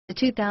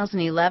The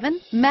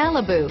 2011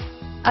 Malibu.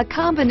 A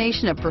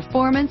combination of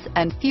performance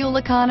and fuel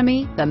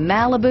economy, the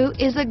Malibu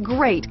is a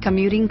great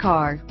commuting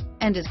car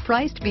and is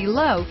priced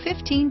below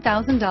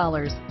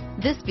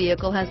 $15,000. This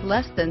vehicle has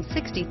less than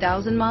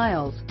 60,000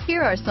 miles.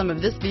 Here are some of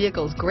this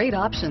vehicle's great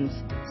options: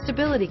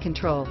 stability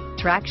control,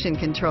 traction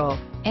control,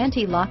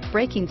 anti-lock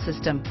braking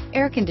system,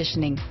 air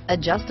conditioning,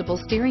 adjustable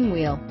steering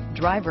wheel,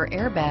 driver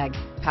airbag,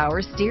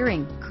 power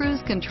steering,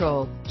 cruise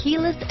control,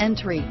 keyless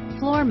entry,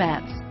 floor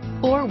mats,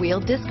 four-wheel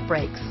disc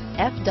brakes,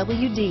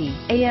 FWD,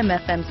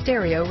 AM/FM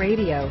stereo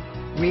radio,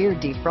 rear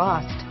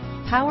defrost,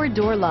 power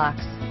door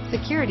locks,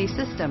 security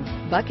system,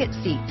 bucket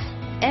seats,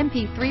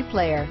 MP3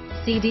 player,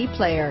 CD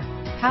player,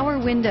 power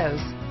windows.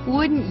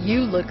 Wouldn't you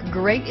look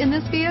great in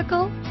this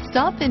vehicle?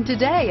 Stop in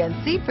today and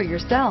see for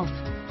yourself.